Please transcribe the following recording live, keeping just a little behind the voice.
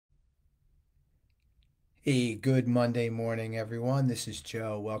Hey, good Monday morning, everyone. This is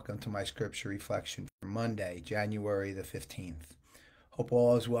Joe. Welcome to my scripture reflection for Monday, January the 15th. Hope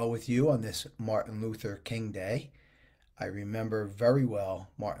all is well with you on this Martin Luther King Day. I remember very well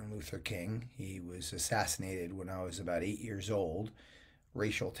Martin Luther King. He was assassinated when I was about 8 years old.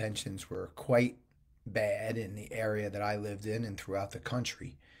 Racial tensions were quite bad in the area that I lived in and throughout the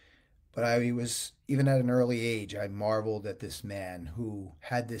country. But I was, even at an early age, I marveled at this man who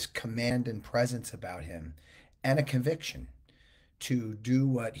had this command and presence about him and a conviction to do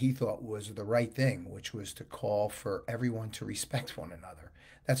what he thought was the right thing, which was to call for everyone to respect one another.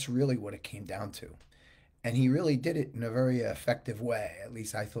 That's really what it came down to. And he really did it in a very effective way. At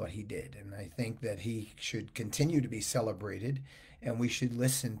least I thought he did. And I think that he should continue to be celebrated, and we should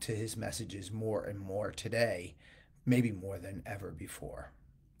listen to his messages more and more today, maybe more than ever before.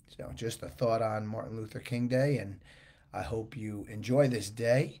 So, just a thought on Martin Luther King Day, and I hope you enjoy this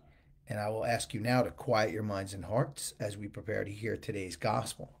day. And I will ask you now to quiet your minds and hearts as we prepare to hear today's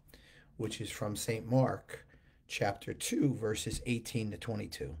gospel, which is from St. Mark, chapter 2, verses 18 to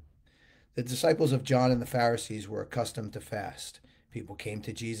 22. The disciples of John and the Pharisees were accustomed to fast. People came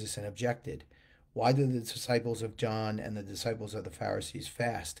to Jesus and objected. Why do the disciples of John and the disciples of the Pharisees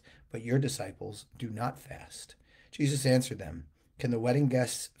fast, but your disciples do not fast? Jesus answered them, can the wedding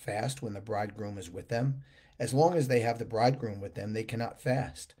guests fast when the bridegroom is with them? As long as they have the bridegroom with them, they cannot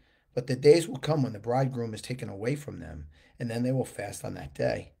fast. But the days will come when the bridegroom is taken away from them, and then they will fast on that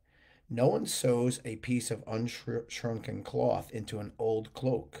day. No one sews a piece of unshrunken cloth into an old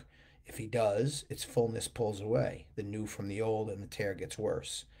cloak. If he does, its fullness pulls away, the new from the old, and the tear gets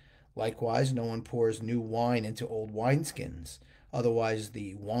worse. Likewise, no one pours new wine into old wineskins. Otherwise,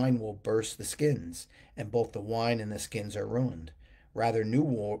 the wine will burst the skins, and both the wine and the skins are ruined. Rather,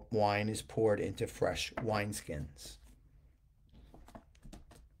 new wine is poured into fresh wineskins.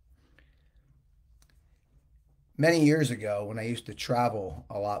 Many years ago, when I used to travel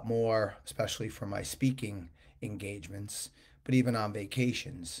a lot more, especially for my speaking engagements, but even on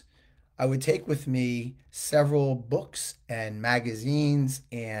vacations, I would take with me several books and magazines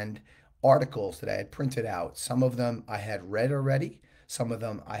and articles that I had printed out. Some of them I had read already, some of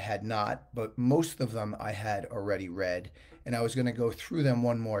them I had not, but most of them I had already read, and I was going to go through them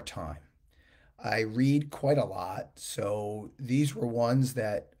one more time. I read quite a lot, so these were ones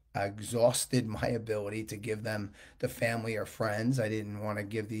that exhausted my ability to give them to family or friends. I didn't want to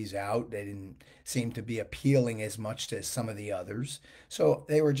give these out. They didn't seem to be appealing as much to some of the others. So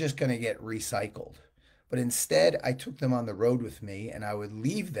they were just going to get recycled. But instead, I took them on the road with me and I would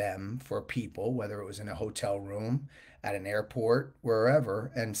leave them for people, whether it was in a hotel room, at an airport,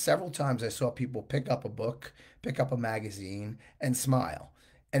 wherever. And several times I saw people pick up a book, pick up a magazine, and smile.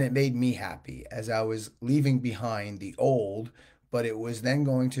 And it made me happy as I was leaving behind the old, but it was then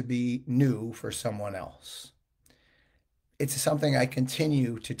going to be new for someone else. It's something I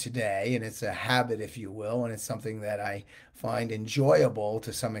continue to today, and it's a habit, if you will, and it's something that I find enjoyable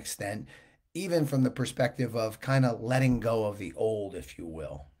to some extent, even from the perspective of kind of letting go of the old, if you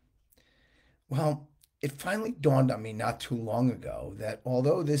will. Well, it finally dawned on me not too long ago that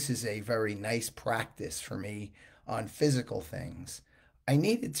although this is a very nice practice for me on physical things, I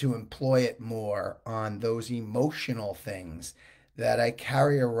needed to employ it more on those emotional things that I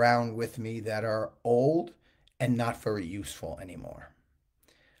carry around with me that are old and not very useful anymore.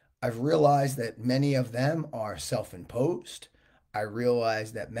 I've realized that many of them are self imposed. I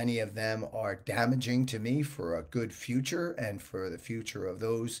realize that many of them are damaging to me for a good future and for the future of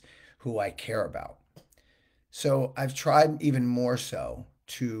those who I care about. So I've tried even more so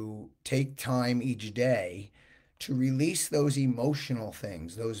to take time each day to release those emotional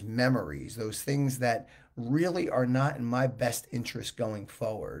things, those memories, those things that really are not in my best interest going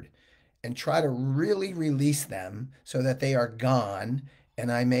forward, and try to really release them so that they are gone and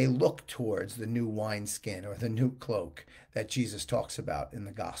I may look towards the new wineskin or the new cloak that Jesus talks about in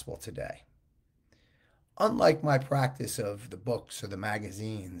the gospel today. Unlike my practice of the books or the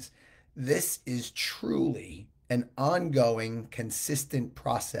magazines, this is truly an ongoing, consistent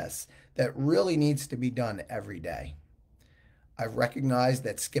process that really needs to be done every day. I've recognized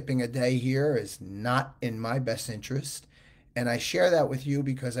that skipping a day here is not in my best interest, and I share that with you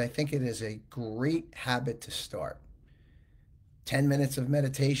because I think it is a great habit to start. 10 minutes of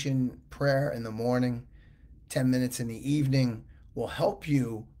meditation, prayer in the morning, 10 minutes in the evening will help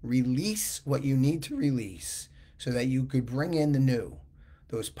you release what you need to release so that you could bring in the new,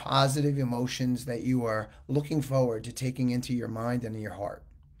 those positive emotions that you are looking forward to taking into your mind and your heart.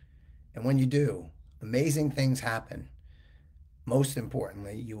 And when you do, amazing things happen. Most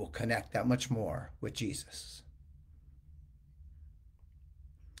importantly, you will connect that much more with Jesus.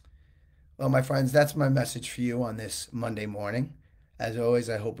 Well, my friends, that's my message for you on this Monday morning. As always,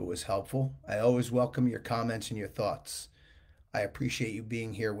 I hope it was helpful. I always welcome your comments and your thoughts. I appreciate you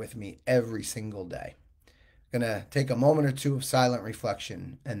being here with me every single day. I'm going to take a moment or two of silent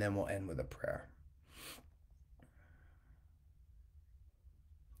reflection, and then we'll end with a prayer.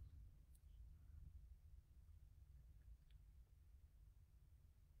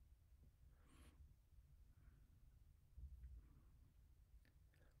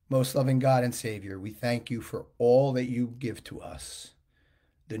 Most loving God and Savior, we thank you for all that you give to us,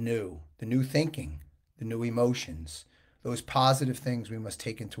 the new thinking, the new emotions, those positive things we must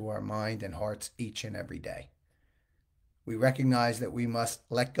take into our mind and hearts each and every day. We recognize that we must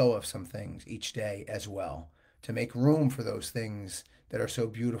let go of some things each day as well to make room for those things that are so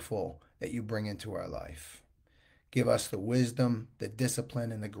beautiful that you bring into our life. Give us the wisdom, the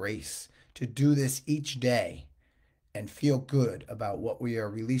discipline, and the grace to do this each day and feel good about what we are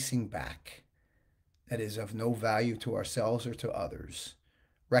releasing back that is of no value to ourselves or to others,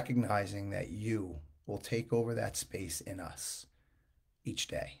 recognizing that you will take over that space in us each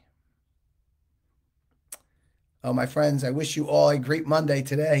day. Oh, my friends, I wish you all a great Monday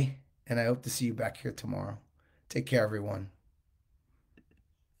today, and I hope to see you back here tomorrow. Take care, everyone.